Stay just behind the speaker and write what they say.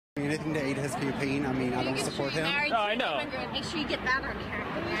Anything to aid his campaign. I mean, I don't support him. Oh, I know. Make sure you get that on camera,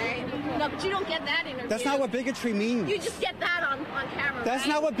 right? No, but you don't get that interview. That's not what bigotry means. You just get that on camera. That's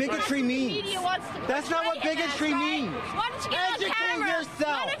not what bigotry means. That's not what bigotry means. Why don't you get it on camera? Yourself.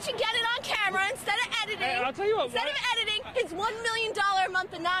 Why don't you get it on camera instead of editing? Hey, I'll tell you what. Instead of editing his $1 million a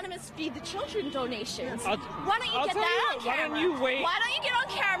month anonymous Feed the Children donations. Why don't you get that on camera? Why don't you wait? Why don't you get on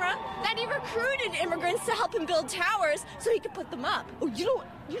camera that he recruited immigrants to help him build towers so he could put them up? Oh, you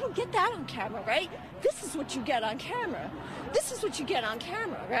don't get that on camera, right? This is what you get on camera. This is what you get on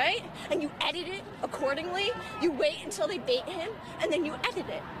camera, right? And you edit it accordingly. You wait until they bait him, and then you edit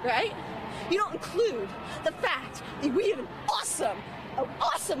it, right? You don't include the fact that we have an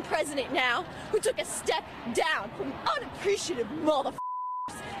awesome president now who took a step down from unappreciative motherfuckers.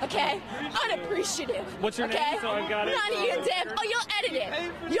 Okay? Unappreciative. What's your name? So I got it. None of you damn. Oh, you'll edit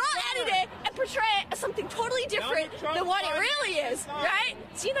it. You'll edit it and portray it as something totally different than what it really is, right?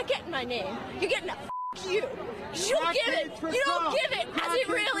 So you're not getting my name. You're getting a you. You don't give it. You don't give it as it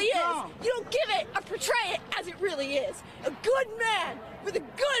really is. You don't give it or portray it as it really is. A good man with a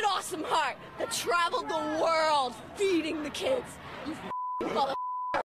good, awesome heart that traveled the world feeding the kids.